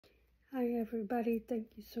Hi everybody, thank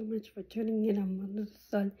you so much for tuning in on Unerr the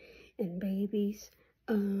Sun and babies.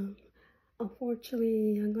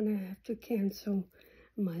 Unfortunately, I'm gonna have to cancel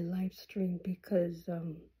my live stream because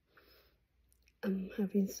I'm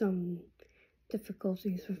having some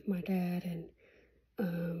difficulties with my dad,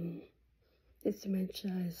 and his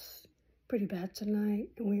dementia is pretty bad tonight.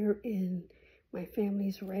 And we're in my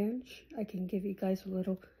family's ranch. I can give you guys a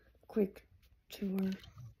little quick tour.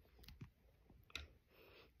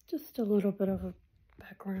 Just a little bit of a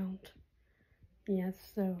background. Yes,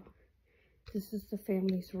 so this is the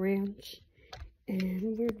family's ranch,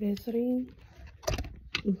 and we're visiting.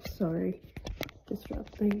 I'm sorry,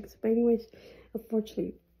 disrupt things. But anyways,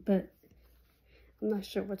 unfortunately, but I'm not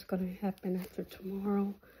sure what's going to happen after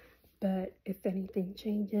tomorrow. But if anything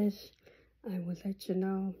changes, I will let you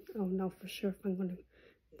know. I don't know for sure if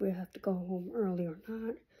we have to go home early or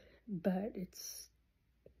not. But it's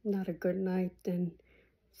not a good night, and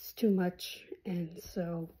it's too much, and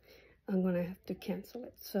so I'm gonna have to cancel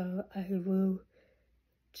it. So I will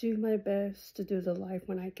do my best to do the live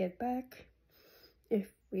when I get back. If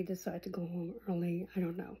we decide to go home early, I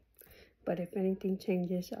don't know. But if anything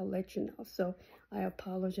changes, I'll let you know. So I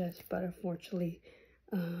apologize, but unfortunately,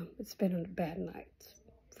 it's been a bad night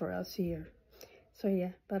for us here. So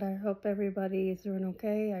yeah, but I hope everybody is doing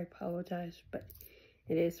okay. I apologize, but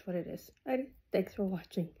it is what it is. Alrighty, thanks for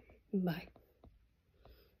watching. Bye.